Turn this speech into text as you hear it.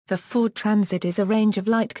The Ford Transit is a range of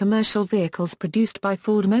light commercial vehicles produced by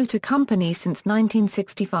Ford Motor Company since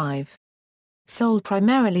 1965. Sold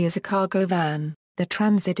primarily as a cargo van, the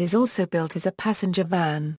Transit is also built as a passenger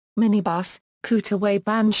van, minibus, cutaway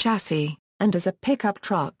van chassis, and as a pickup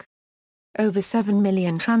truck. Over 7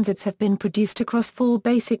 million Transits have been produced across 4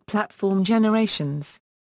 basic platform generations.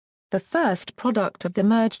 The first product of the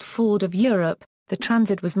merged Ford of Europe, the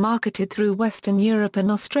Transit was marketed through Western Europe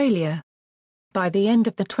and Australia. By the end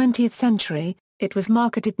of the 20th century, it was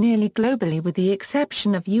marketed nearly globally with the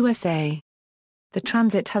exception of USA. The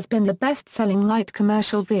Transit has been the best-selling light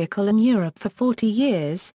commercial vehicle in Europe for 40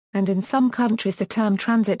 years, and in some countries the term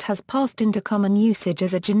Transit has passed into common usage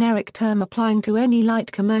as a generic term applying to any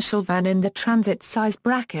light commercial van in the Transit size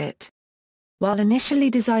bracket. While initially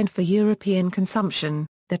designed for European consumption,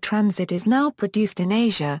 the Transit is now produced in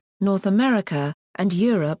Asia, North America, and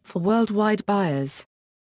Europe for worldwide buyers.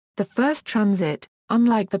 The first Transit,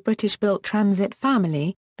 unlike the British-built Transit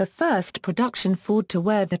family, the first production Ford to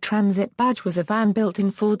wear the Transit badge was a van built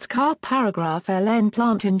in Ford's Car Paragraph LN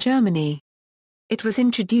plant in Germany. It was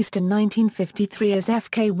introduced in 1953 as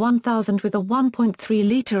FK1000 with a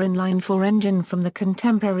 1.3-litre inline-4 engine from the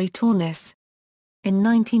contemporary Tourneo. In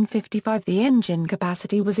 1955 the engine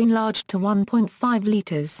capacity was enlarged to 1.5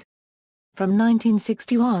 litres. From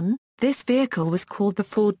 1961, this vehicle was called the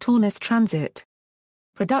Ford Tourneo Transit.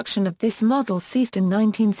 Production of this model ceased in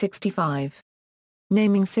 1965.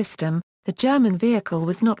 Naming system: the German vehicle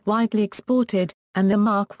was not widely exported, and the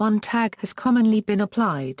Mark I tag has commonly been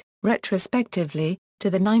applied, retrospectively, to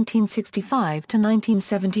the 1965 to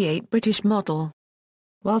 1978 British model.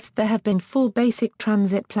 Whilst there have been 4 basic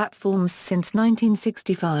Transit platforms since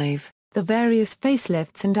 1965, the various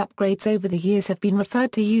facelifts and upgrades over the years have been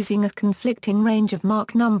referred to using a conflicting range of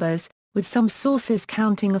mark numbers, with some sources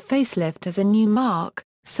counting a facelift as a new mark,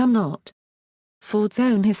 some not. Ford's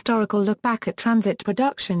own historical look back at Transit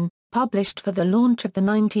production, published for the launch of the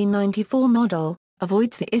 1994 model,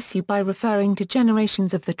 avoids the issue by referring to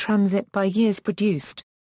generations of the Transit by years produced.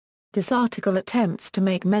 This article attempts to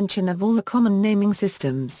make mention of all the common naming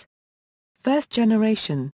systems. First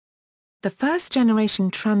generation. The first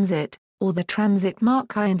generation Transit, or the Transit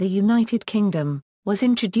Mark I in the United Kingdom, was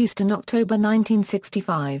introduced in October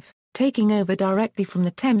 1965. Taking over directly from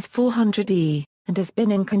the Thames 400e, and has been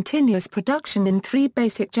in continuous production in 3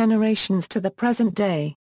 basic generations to the present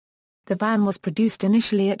day. The van was produced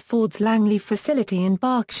initially at Ford's Langley facility in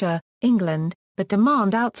Berkshire, England, but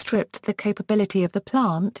demand outstripped the capability of the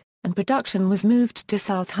plant, and production was moved to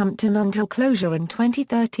Southampton until closure in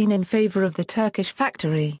 2013 in favour of the Turkish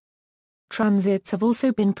factory. Transits have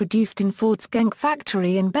also been produced in Ford's Genk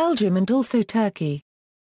factory in Belgium and also Turkey.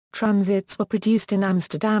 Transits were produced in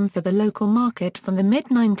Amsterdam for the local market from the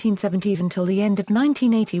mid-1970s until the end of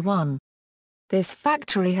 1981. This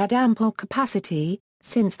factory had ample capacity,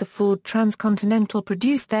 since the Ford Transcontinental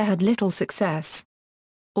produced there had little success.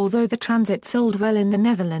 Although the Transit sold well in the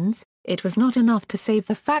Netherlands, it was not enough to save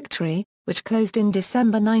the factory, which closed in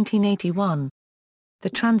December 1981. The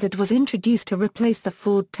Transit was introduced to replace the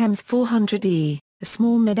Ford Thames 400e, a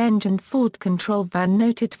small mid-engined Ford control van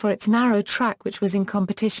noted for its narrow track which was in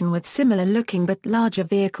competition with similar-looking but larger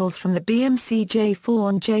vehicles from the BMC J4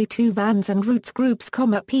 and J2 vans and Rootes Group's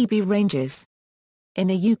Comet PB ranges.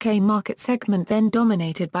 In a UK market segment then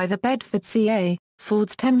dominated by the Bedford CA,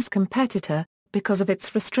 Ford's Thames competitor, because of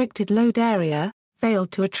its restricted load area,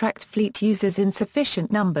 failed to attract fleet users in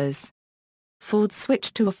sufficient numbers. Ford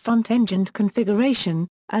switched to a front-engined configuration,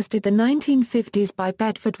 as did the 1950s by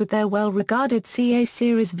Bedford with their well-regarded CA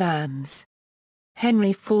series vans.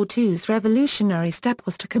 Henry Ford II's revolutionary step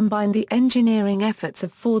was to combine the engineering efforts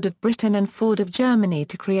of Ford of Britain and Ford of Germany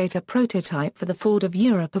to create a prototype for the Ford of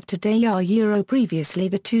Europe of today. Previously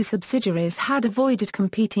the 2 subsidiaries had avoided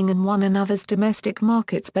competing in one another's domestic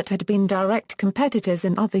markets but had been direct competitors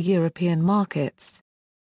in other European markets.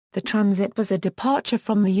 The Transit was a departure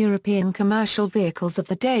from the European commercial vehicles of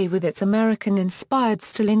the day with its American-inspired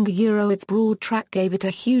styling. Its broad track gave it a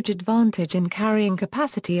huge advantage in carrying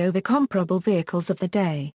capacity over comparable vehicles of the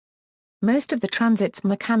day. Most of the Transit's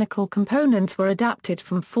mechanical components were adapted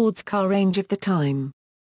from Ford's car range of the time.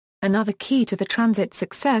 Another key to the Transit's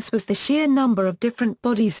success was the sheer number of different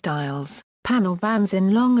body styles: panel vans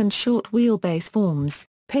in long and short wheelbase forms,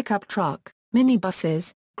 pickup truck,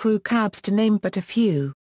 minibuses, crew cabs to name but a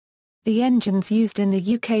few. The engines used in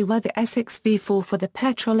the UK were the Essex V4 for the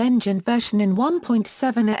petrol engine version in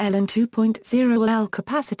 1.7L and 2.0L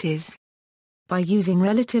capacities. By using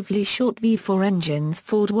relatively short V4 engines,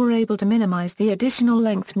 Ford were able to minimize the additional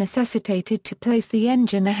length necessitated to place the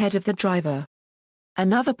engine ahead of the driver.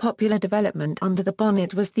 Another popular development under the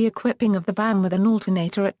bonnet was the equipping of the van with an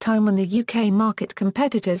alternator at time when the UK market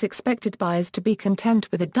competitors expected buyers to be content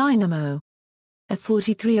with a dynamo. A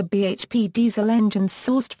 43 bhp diesel engine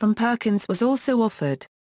sourced from Perkins was also offered.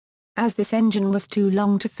 As this engine was too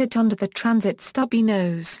long to fit under the Transit's stubby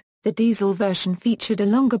nose, the diesel version featured a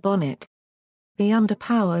longer bonnet. The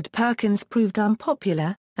underpowered Perkins proved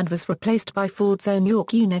unpopular, and was replaced by Ford's own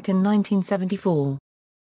York unit in 1974.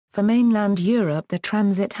 For mainland Europe, the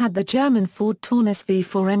Transit had the German Ford Taunus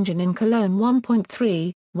V4 engine in Cologne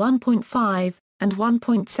 1.3, 1.5, and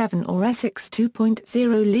 1.7 or Essex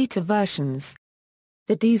 2.0-litre versions.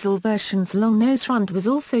 The diesel version's long nose front was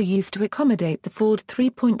also used to accommodate the Ford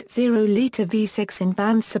 3.0-litre V6 in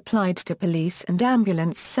vans supplied to police and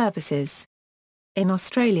ambulance services. In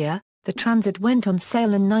Australia, the Transit went on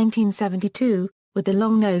sale in 1972, with the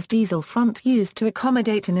long-nose diesel front used to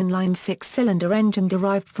accommodate an inline six-cylinder engine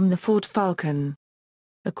derived from the Ford Falcon.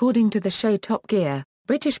 According to the show Top Gear,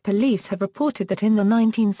 British police have reported that in the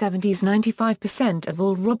 1970s 95% of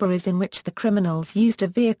all robberies in which the criminals used a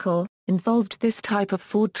vehicle, involved this type of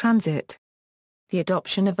Ford Transit. The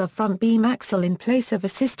adoption of a front beam axle in place of a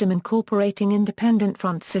system incorporating independent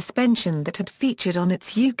front suspension that had featured on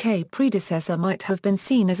its UK predecessor might have been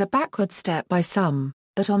seen as a backward step by some,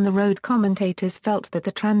 but on-the-road commentators felt that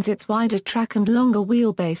the Transit's wider track and longer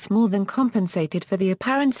wheelbase more than compensated for the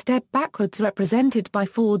apparent step backwards represented by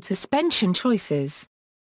Ford's suspension choices.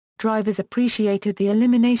 Drivers appreciated the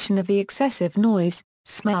elimination of the excessive noise,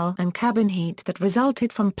 smell and cabin heat that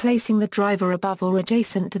resulted from placing the driver above or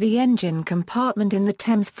adjacent to the engine compartment in the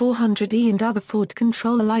Thames 400E and other Ford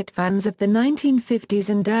controller light vans of the 1950s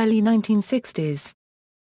and early 1960s.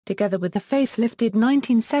 Together with the facelifted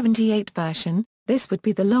 1978 version, this would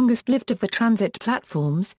be the longest-lived of the Transit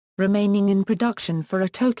platforms, remaining in production for a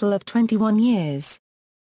total of 21 years.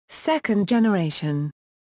 Second generation.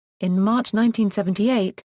 In March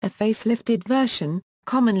 1978, a facelifted version,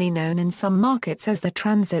 commonly known in some markets as the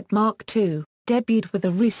Transit Mark II, debuted with a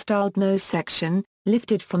restyled nose section,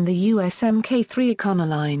 lifted from the US Mk3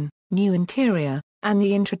 Econoline, new interior, and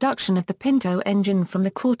the introduction of the Pinto engine from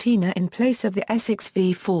the Cortina in place of the Essex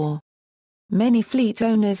V4. Many fleet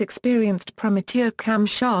owners experienced premature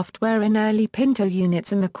camshaft wear in early Pinto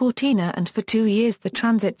units in the Cortina, and for 2 years the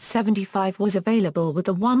Transit 75 was available with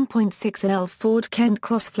a 1.6L Ford Kent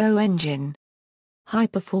Crossflow engine.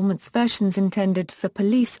 High-performance versions intended for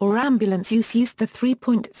police or ambulance use used the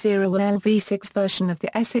 3.0L V6 version of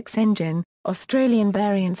the Essex engine. Australian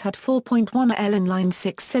variants had 4.1L inline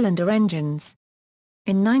six-cylinder engines.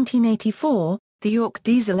 In 1984, the York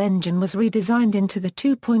diesel engine was redesigned into the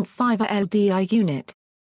 2.5L DI unit.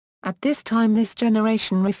 At this time this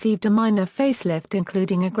generation received a minor facelift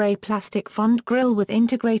including a grey plastic front grille with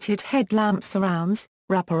integrated headlamp surrounds,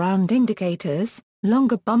 wraparound indicators,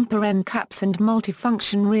 longer bumper end caps and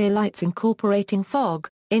multifunction rear lights incorporating fog,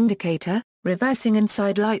 indicator, reversing and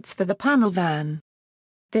side lights for the panel van.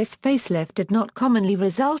 This facelift did not commonly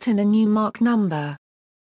result in a new Mark number.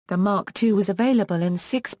 The Mark II was available in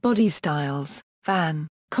 6 body styles: van,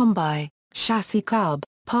 combi, chassis cab,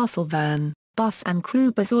 parcel van, bus and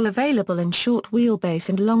crew bus, all available in short wheelbase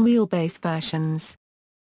and long wheelbase versions.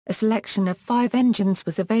 A selection of 5 engines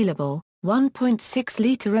was available: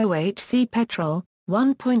 1.6-litre OHC petrol,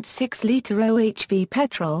 1.6-litre OHV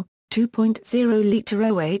petrol, 2.0-litre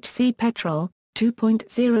OHC petrol,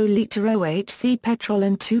 2.0-litre OHC petrol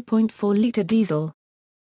and 2.4-litre diesel.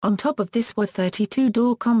 On top of this were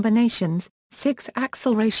 32-door combinations, 6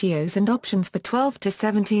 axle ratios and options for 12 to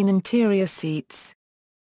 17 interior seats.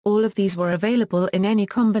 All of these were available in any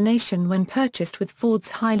combination when purchased with Ford's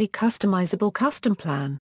highly customizable custom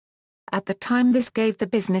plan. At the time this gave the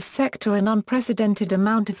business sector an unprecedented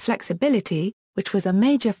amount of flexibility, which was a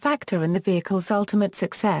major factor in the vehicle's ultimate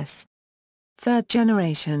success. Third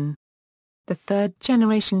generation. The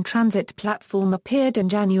third-generation Transit platform appeared in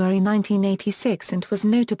January 1986 and was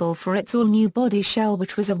notable for its all-new body shell,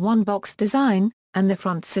 which was a one-box design, and the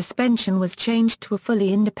front suspension was changed to a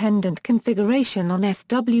fully independent configuration on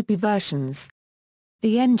SWB versions.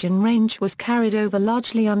 The engine range was carried over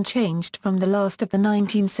largely unchanged from the last of the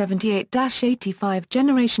 1978-85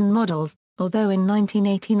 generation models, although in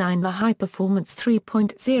 1989 the high-performance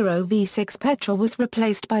 3.0 V6 petrol was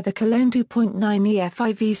replaced by the Cologne 2.9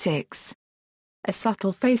 EFI V6. A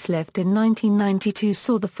subtle facelift in 1992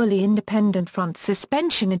 saw the fully independent front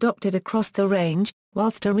suspension adopted across the range,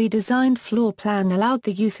 whilst a redesigned floor plan allowed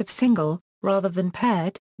the use of single, rather than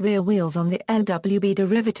paired, rear wheels on the LWB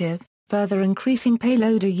derivative, further increasing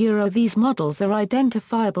payload. These models are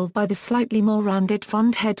identifiable by the slightly more rounded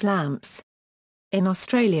front headlamps. In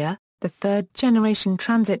Australia, The third-generation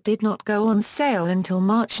Transit did not go on sale until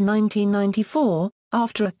March 1994,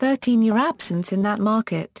 after a 13-year absence in that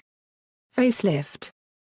market. Facelift.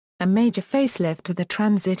 A major facelift to the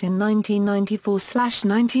Transit in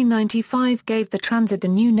 1994-1995 gave the Transit a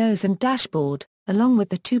new nose and dashboard, along with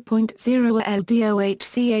the 2.0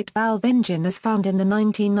 LDOHC 8-valve engine as found in the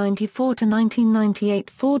 1994-1998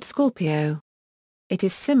 Ford Scorpio. It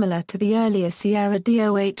is similar to the earlier Sierra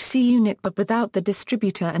DOHC unit but without the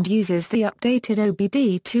distributor and uses the updated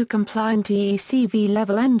OBD2-compliant EECV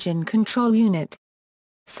level engine control unit.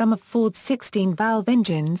 Some of Ford's 16-valve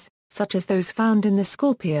engines, such as those found in the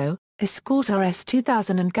Scorpio, Escort RS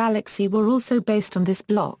 2000 and Galaxy were also based on this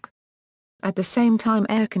block. At the same time,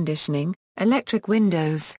 air conditioning, electric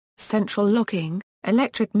windows, central locking,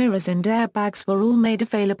 electric mirrors and airbags were all made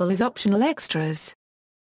available as optional extras.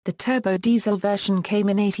 The turbo diesel version came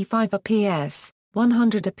in 85 PS,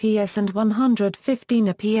 100 PS and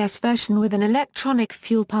 115 PS version with an electronic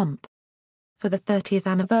fuel pump. For the 30th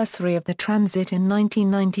anniversary of the Transit in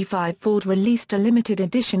 1995, Ford released a limited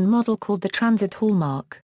edition model called the Transit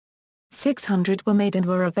Hallmark. 600 were made and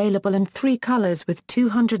were available in 3 colors with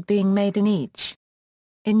 200 being made in each.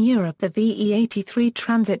 In Europe the VE83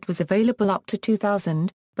 Transit was available up to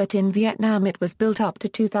 2000, but in Vietnam it was built up to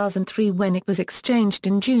 2003 when it was exchanged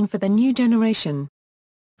in June for the new generation.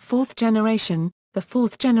 Fourth generation. The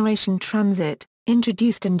fourth-generation Transit,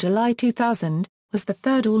 introduced in July 2000, was the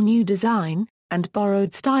third all-new design, and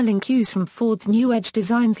borrowed styling cues from Ford's new Edge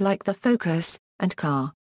designs like the Focus and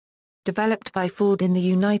Car. Developed by Ford in the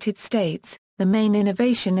United States, the main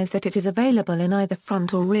innovation is that it is available in either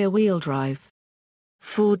front or rear-wheel drive.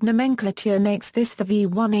 Ford nomenclature makes this the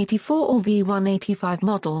V184 or V185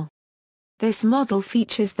 model. This model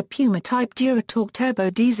features the Puma-type Duratorque turbo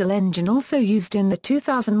diesel engine also used in the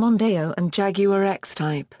 2000 Mondeo and Jaguar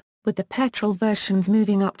X-Type, with the petrol versions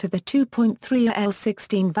moving up to the 2.3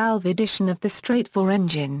 L16-valve edition of the straight-4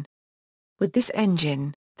 engine. With this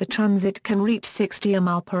engine, the Transit can reach 60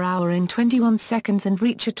 mph in 21 seconds and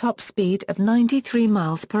reach a top speed of 93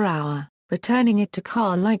 mph. Returning it to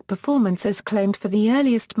car-like performance as claimed for the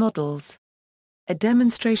earliest models. A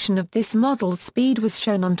demonstration of this model's speed was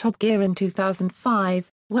shown on Top Gear in 2005,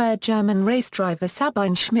 where German race driver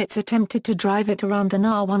Sabine Schmitz attempted to drive it around an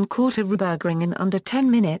R1 Nürburgring in under 10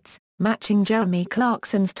 minutes, matching Jeremy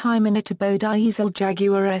Clarkson's time in a turbo diesel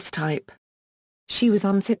Jaguar S-Type. She was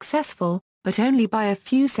unsuccessful, but only by a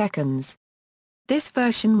few seconds. This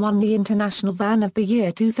version won the International Van of the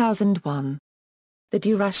Year 2001. The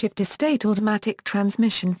DuraShift Estate automatic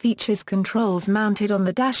transmission features controls mounted on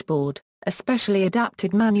the dashboard, a specially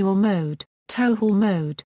adapted manual mode, tow haul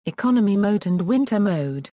mode, economy mode and winter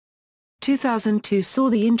mode. 2002 saw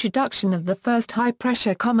the introduction of the first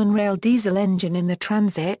high-pressure common rail diesel engine in the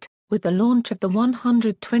Transit, with the launch of the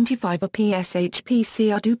 125 PS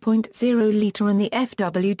HPCR 2.0-litre and the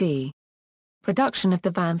FWD. Production of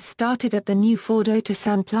the van started at the new Ford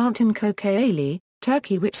Otosan plant in Kocaeli,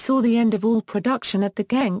 Turkey, which saw the end of all production at the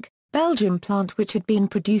Genk, Belgium plant which had been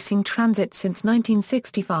producing Transit since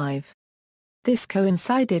 1965. This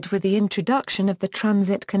coincided with the introduction of the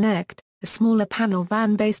Transit Connect, a smaller panel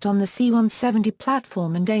van based on the C170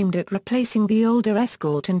 platform and aimed at replacing the older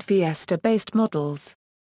Escort and Fiesta-based models.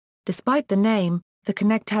 Despite the name, the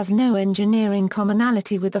Connect has no engineering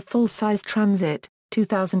commonality with the full-size Transit.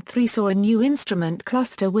 2003 saw a new instrument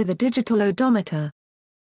cluster with a digital odometer.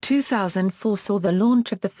 2004 saw the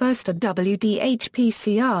launch of the first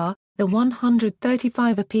WD-HPCR, the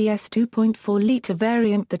 135 PS 2.4-litre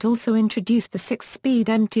variant that also introduced the 6-speed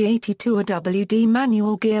MT82 WD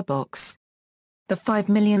manual gearbox. The 5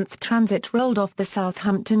 millionth Transit rolled off the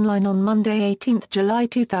Southampton line on Monday 18 July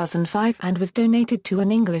 2005 and was donated to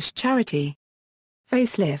an English charity.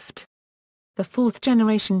 Facelift. The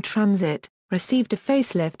fourth-generation Transit received a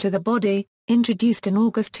facelift to the body, introduced in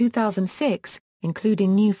August 2006,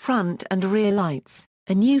 including new front and rear lights,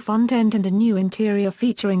 a new front end and a new interior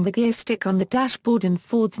featuring the gear stick on the dashboard and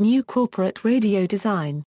Ford's new corporate radio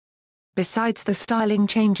design. Besides the styling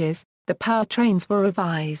changes, the powertrains were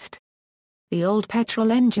revised. The old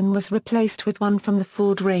petrol engine was replaced with one from the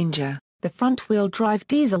Ford Ranger. The front-wheel drive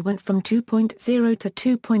diesel went from 2.0 to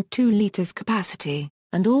 2.2 liters capacity,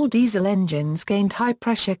 and all diesel engines gained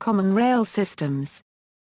high-pressure common rail systems.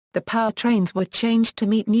 The powertrains were changed to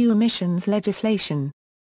meet new emissions legislation.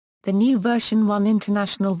 The new version won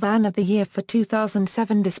International Van of the Year for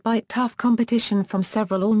 2007 despite tough competition from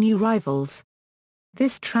several all-new rivals.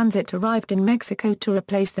 This Transit arrived in Mexico to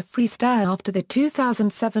replace the Freestyle after the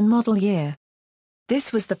 2007 model year.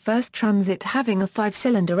 This was the first Transit having a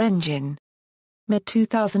 5-cylinder engine.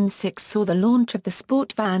 Mid-2006 saw the launch of the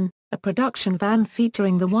Sport Van, a production van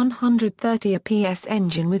featuring the 130 PS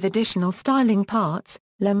engine with additional styling parts,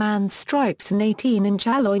 Le Mans stripes and 18-inch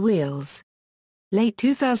alloy wheels. Late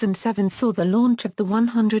 2007 saw the launch of the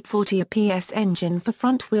 140 PS engine for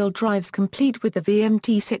front-wheel drives complete with the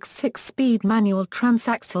VMT6 6-speed manual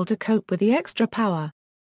transaxle to cope with the extra power.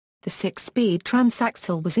 The 6-speed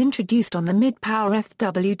transaxle was introduced on the mid-power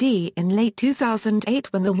FWD in late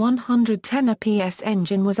 2008 when the 110 PS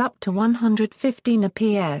engine was up to 115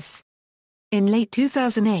 PS. In late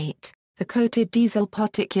 2008, the coated diesel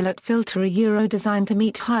particulate filter Euro designed to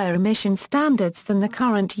meet higher emission standards than the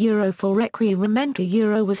current Euro 4 requirement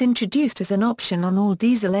Euro was introduced as an option on all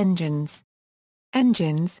diesel engines.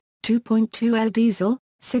 Engines, 2.2L diesel,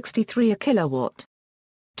 63 a kilowatt.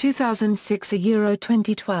 2006 Euro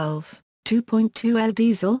 2012, 2.2L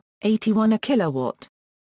diesel, 81 a kilowatt.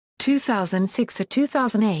 2006 to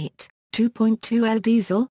 2008, 2.2L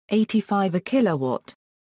diesel, 85 a kilowatt.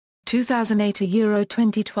 2008 Euro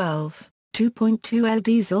 2012, 2.2L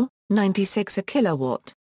diesel, 96 a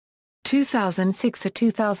kilowatt. 2006 to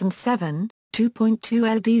 2007,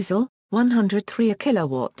 2.2L diesel, 103 a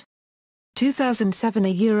kilowatt. 2007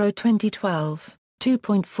 Euro 2012,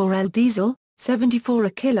 2.4L diesel, 74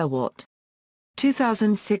 a kilowatt.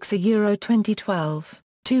 2006 Euro 2012,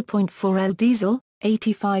 2.4L diesel,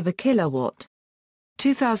 85 a kilowatt.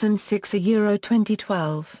 2006 Euro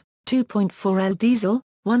 2012, 2.4L diesel,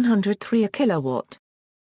 103 a kilowatt.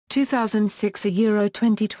 2006 Euro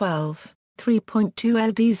 2012,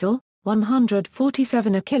 3.2L diesel,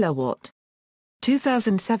 147 a kilowatt.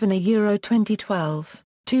 2007 Euro 2012,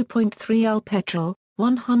 2.3L petrol,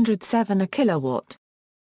 107 a kilowatt.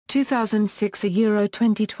 2006 Euro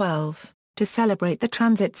 2012, to celebrate the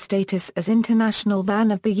Transit status as International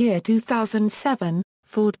Van of the Year 2007,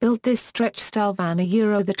 Ford built this stretch-style van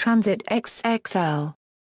Euro the Transit XXL.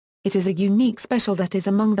 It is a unique special that is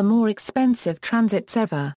among the more expensive Transits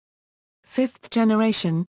ever. Fifth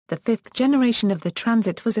generation. The fifth generation of the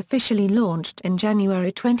Transit was officially launched in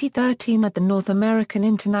January 2013 at the North American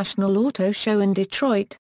International Auto Show in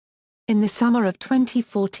Detroit. In the summer of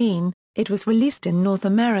 2014, it was released in North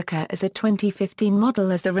America as a 2015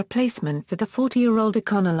 model as the replacement for the 40-year-old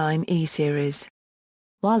Econoline E-Series.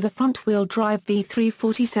 While the front-wheel drive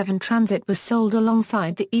V347 Transit was sold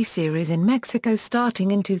alongside the E-Series in Mexico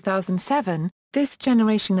starting in 2007, this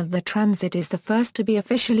generation of the Transit is the first to be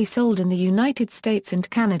officially sold in the United States and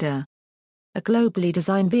Canada. A globally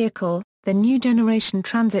designed vehicle, the new generation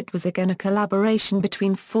Transit was again a collaboration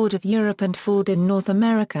between Ford of Europe and Ford in North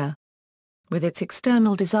America. With its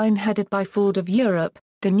external design headed by Ford of Europe,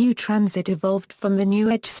 the new Transit evolved from the new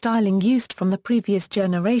edge styling used from the previous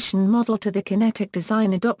generation model to the kinetic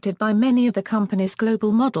design adopted by many of the company's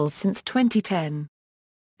global models since 2010.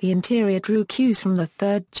 The interior drew cues from the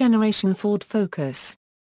third-generation Ford Focus.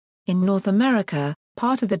 In North America,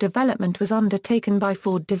 part of the development was undertaken by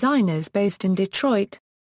Ford designers based in Detroit.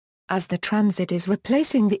 As the Transit is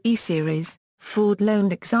replacing the E-Series, Ford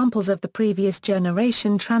loaned examples of the previous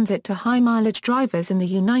generation Transit to high-mileage drivers in the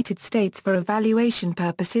United States for evaluation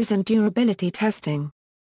purposes and durability testing.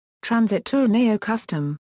 Transit Tourneo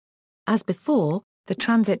Custom. As before, the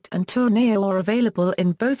Transit and Tourneo are available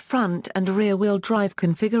in both front and rear-wheel drive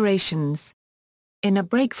configurations. In a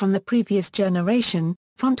break from the previous generation,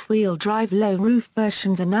 front-wheel drive low-roof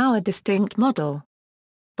versions are now a distinct model.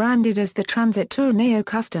 Branded as the Transit Tourneo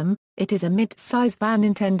Custom, it is a mid-size van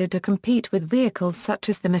intended to compete with vehicles such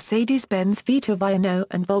as the Mercedes-Benz Vito Viano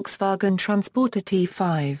and Volkswagen Transporter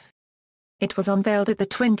T5. It was unveiled at the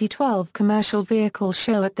 2012 Commercial Vehicle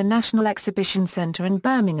Show at the National Exhibition Centre in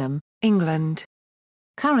Birmingham, England.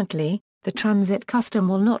 Currently, the Transit Custom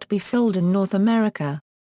will not be sold in North America.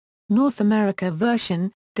 North America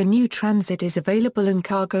version, the new Transit is available in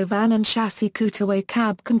cargo van and chassis cutaway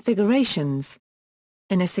cab configurations.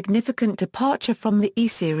 In a significant departure from the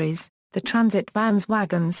E-Series, the Transit van's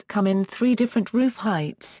wagons come in 3 different roof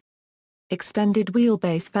heights. Extended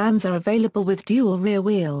wheelbase vans are available with dual rear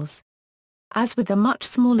wheels. As with the much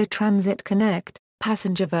smaller Transit Connect,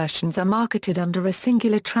 passenger versions are marketed under a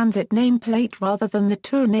singular Transit nameplate rather than the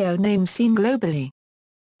Tourneo name seen globally.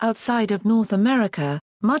 Outside of North America,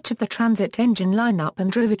 much of the Transit engine lineup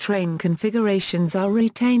and drivetrain configurations are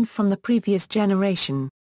retained from the previous generation.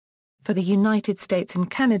 For the United States and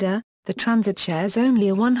Canada, the Transit shares only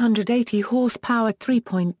a 180 horsepower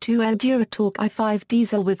 3.2L Duratorque i5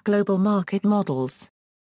 diesel with global market models.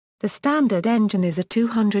 The standard engine is a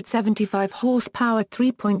 275 horsepower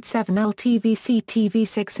 3.7L TVC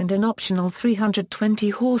TV6 and an optional 320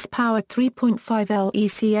 horsepower 3.5L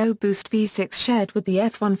ECO Boost V6 shared with the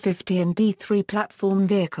F-150 and D3 platform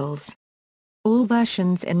vehicles. All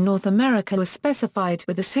versions in North America were specified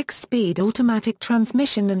with a 6-speed automatic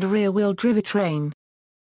transmission and a rear-wheel drivetrain.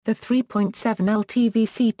 The 3.7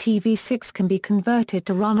 LTVC V6 can be converted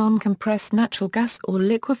to run on compressed natural gas or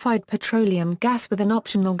liquefied petroleum gas with an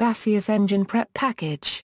optional gaseous engine prep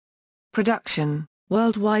package. Production.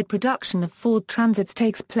 Worldwide production of Ford Transits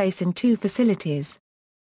takes place in 2 facilities.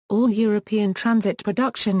 All European Transit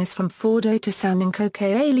production is from Ford Otosan in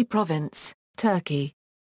Kocaeli Province, Turkey.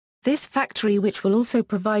 This factory which will also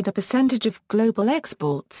provide a percentage of global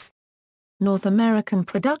exports. North American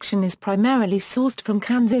production is primarily sourced from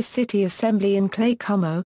Kansas City Assembly in Clay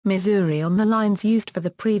Como, Missouri on the lines used for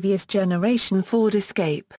the previous generation Ford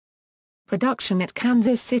Escape. Production at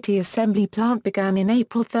Kansas City Assembly plant began in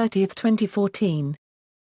April 30, 2014.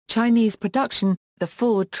 Chinese production. The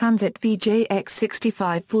Ford Transit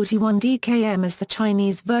VJX6541 DKM is the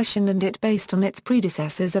Chinese version and it based on its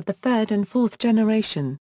predecessors of the 3rd and 4th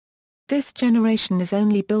generation. This generation is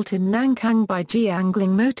only built in Nankang by Jiangling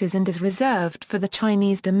Motors and is reserved for the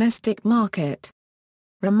Chinese domestic market.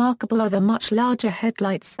 Remarkable are the much larger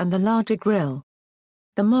headlights and the larger grille.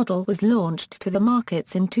 The model was launched to the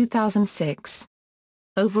markets in 2006.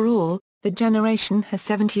 Overall, the generation has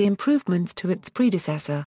 70 improvements to its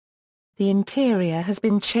predecessor. The interior has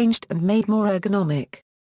been changed and made more ergonomic.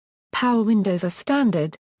 Power windows are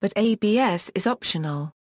standard, but ABS is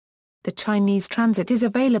optional. The Chinese Transit is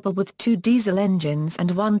available with 2 diesel engines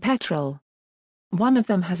and 1 petrol. One of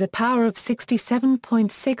them has a power of 67.6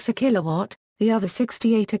 kW, the other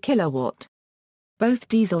 68 kW. Both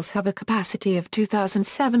diesels have a capacity of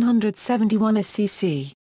 2,771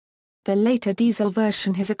 cc. The later diesel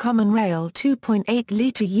version has a common rail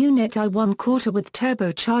 2.8-litre unit I1/4 with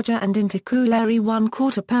turbocharger and intercooler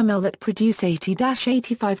E1/4 per mil that produce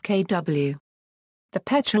 80-85 kW. The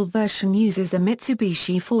petrol version uses a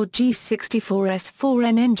Mitsubishi Ford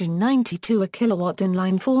G64S4N engine 92 kW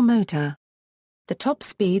inline-4 motor. The top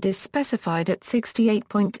speed is specified at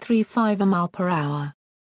 68.35 mph.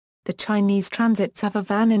 The Chinese Transits have a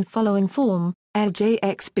van in following form: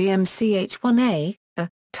 LJX BMCH1A, A,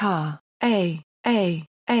 TAR, A.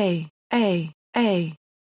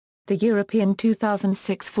 The European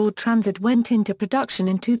 2006 Ford Transit went into production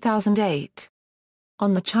in 2008.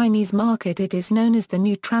 On the Chinese market it is known as the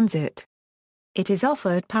New Transit. It is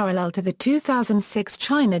offered parallel to the 2006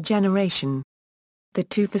 China generation. The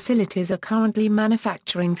 2 facilities are currently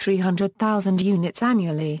manufacturing 300,000 units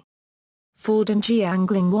annually. Ford and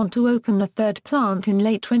Jiangling want to open a 3rd plant in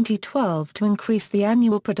late 2012 to increase the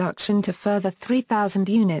annual production to further 3,000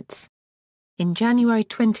 units. In January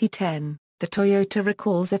 2010, the Toyota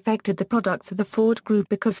recalls affected the products of the Ford Group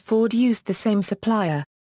because Ford used the same supplier.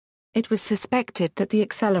 It was suspected that the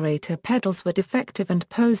accelerator pedals were defective and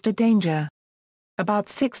posed a danger. About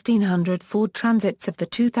 1,600 Ford Transits of the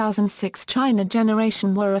 2006 China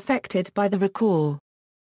generation were affected by the recall.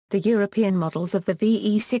 The European models of the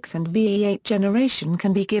VE6 and VE8 generation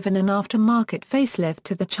can be given an aftermarket facelift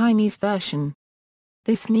to the Chinese version.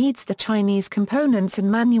 This needs the Chinese components and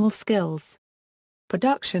manual skills.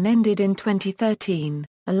 Production ended in 2013,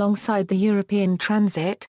 alongside the European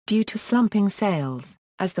Transit, due to slumping sales,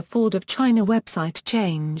 as the Ford of China website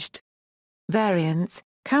changed. Variants: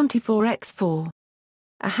 County 4x4.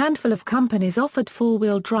 A handful of companies offered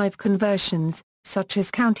 4-wheel drive conversions, such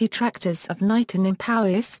as County Tractors of Knighton and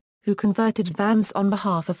Powys, who converted vans on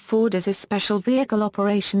behalf of Ford as a special vehicle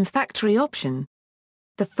operations factory option.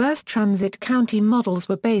 The first Transit County models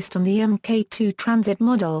were based on the Mk2 Transit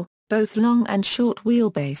model, both long and short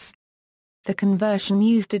wheelbase. The conversion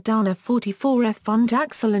used a Dana 44F front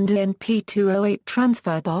axle and an NP208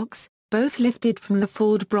 transfer box, both lifted from the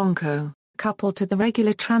Ford Bronco, coupled to the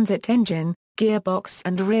regular Transit engine, gearbox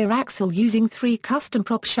and rear axle using 3 custom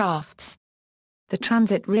prop shafts. The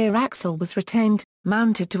Transit rear axle was retained,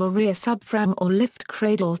 mounted to a rear subframe or lift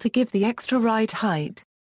cradle to give the extra ride height.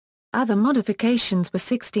 Other modifications were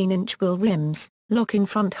 16-inch wheel rims, lock-in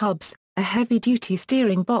front hubs, a heavy-duty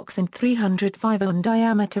steering box and 305 ohm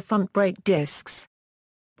diameter front brake discs.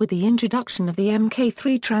 With the introduction of the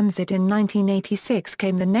Mk3 Transit in 1986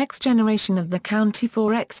 came the next generation of the County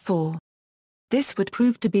 4x4. This would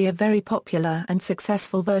prove to be a very popular and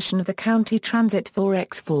successful version of the County Transit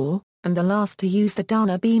 4x4, and the last to use the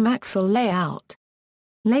Dana beam axle layout.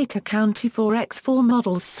 Later County 4x4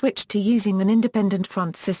 models switched to using an independent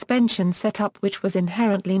front suspension setup which was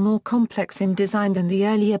inherently more complex in design than the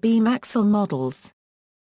earlier beam axle models.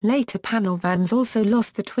 Later panel vans also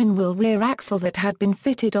lost the twin-wheel rear axle that had been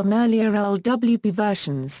fitted on earlier LWB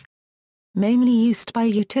versions. Mainly used by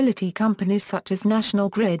utility companies such as National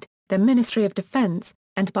Grid, the Ministry of Defense,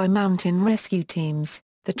 and by mountain rescue teams,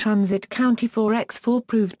 The Transit County 4x4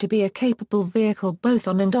 proved to be a capable vehicle both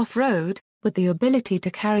on and off-road, with the ability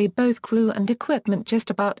to carry both crew and equipment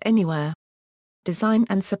just about anywhere. Design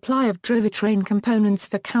and supply of drivetrain components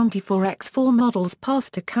for County 4x4 models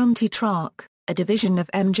passed to County Truck, a division of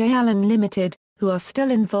M.J. Allen Limited, who are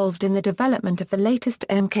still involved in the development of the latest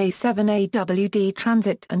Mk7AWD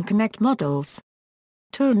Transit and Connect models.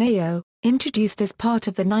 Tourneo, introduced as part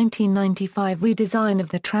of the 1995 redesign of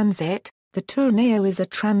the Transit, the Tourneo is a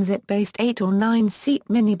transit-based 8 or 9-seat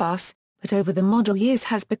minibus, but over the model years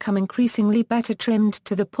has become increasingly better trimmed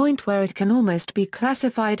to the point where it can almost be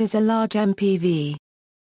classified as a large MPV.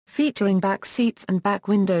 Featuring back seats and back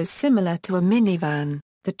windows similar to a minivan,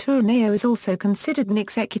 the Tourneo is also considered an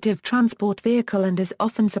executive transport vehicle and is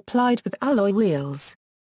often supplied with alloy wheels.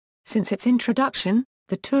 Since its introduction,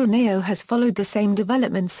 the Tourneo has followed the same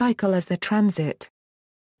development cycle as the Transit.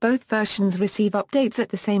 Both versions receive updates at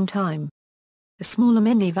the same time. A smaller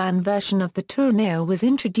minivan version of the Tourneo was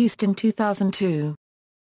introduced in 2002.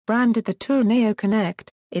 Branded the Tourneo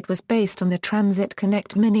Connect, it was based on the Transit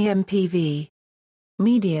Connect Mini MPV.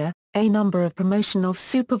 Media, a number of promotional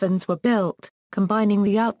supervans were built, combining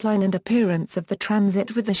the outline and appearance of the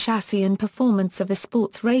Transit with the chassis and performance of a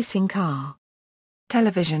sports racing car.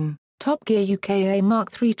 Television, Top Gear UK. A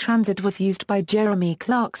Mark III Transit was used by Jeremy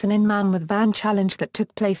Clarkson in Man with Van Challenge that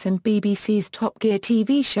took place in BBC's Top Gear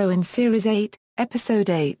TV show in Series 8, Episode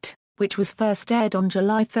 8, which was first aired on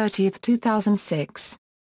July 30, 2006.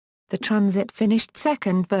 The Transit finished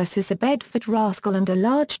second versus a Bedford Rascal and a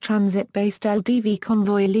large Transit-based LDV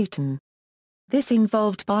convoy Luton. This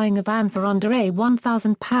involved buying a van for under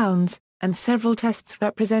 £1,000, and several tests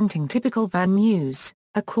representing typical van use,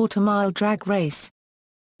 a quarter-mile drag race,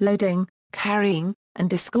 loading, carrying, and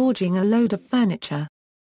disgorging a load of furniture,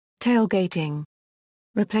 tailgating,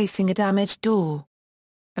 replacing a damaged door,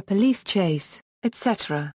 a police chase,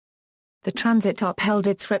 etc. The Transit upheld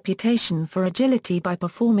its reputation for agility by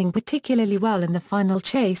performing particularly well in the final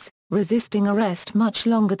chase, resisting arrest much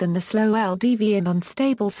longer than the slow LDV and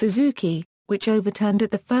unstable Suzuki, which overturned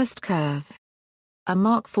at the first curve. A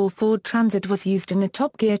Mark IV Ford Transit was used in a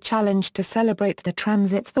Top Gear challenge to celebrate the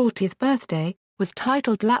Transit's 40th birthday, was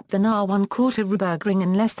titled Lap the R1 Quarter-Ring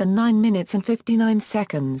in less than 9 minutes and 59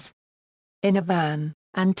 seconds. In a van,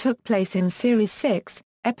 and took place in Series 6,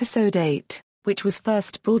 Episode 8, which was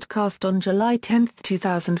first broadcast on July 10,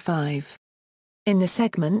 2005. In the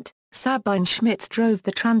segment, Sabine Schmitz drove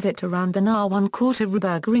the Transit around the R1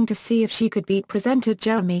 Quarter-Ring to see if she could beat presenter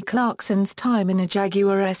Jeremy Clarkson's time in a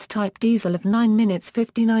Jaguar S-Type diesel of 9 minutes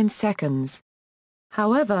 59 seconds.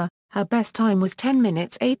 However, her best time was 10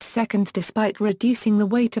 minutes 8 seconds despite reducing the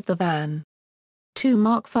weight of the van. 2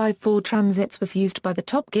 Mark V Ford Transits was used by the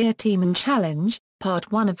Top Gear team in Challenge,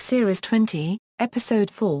 Part 1 of Series 20, Episode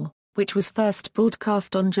 4, which was first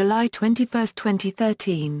broadcast on July 21,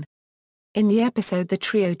 2013. In the episode the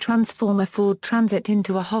trio transform a Ford Transit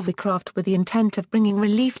into a hovercraft with the intent of bringing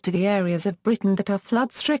relief to the areas of Britain that are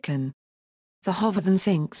flood-stricken. The hovervan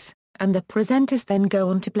sinks, and the presenters then go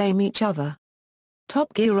on to blame each other.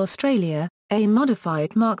 Top Gear Australia, a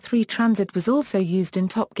modified Mark III Transit was also used in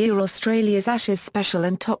Top Gear Australia's Ashes Special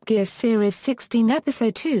and Top Gear Series 16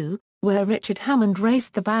 Episode 2, where Richard Hammond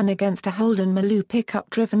raced the van against a Holden Maloo pickup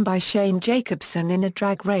driven by Shane Jacobson in a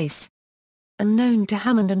drag race. Unknown to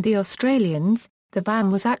Hammond and the Australians, the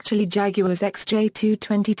van was actually Jaguar's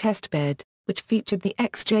XJ220 testbed, which featured the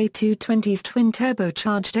XJ220's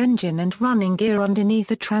twin-turbocharged engine and running gear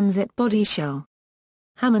underneath a Transit body shell.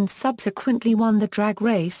 Hammond subsequently won the drag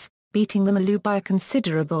race, beating the Maloo by a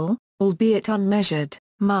considerable, albeit unmeasured,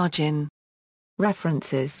 margin.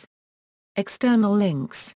 References. External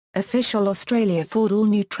links: Official Australia Ford All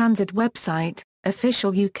New Transit website,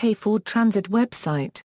 Official UK Ford Transit website.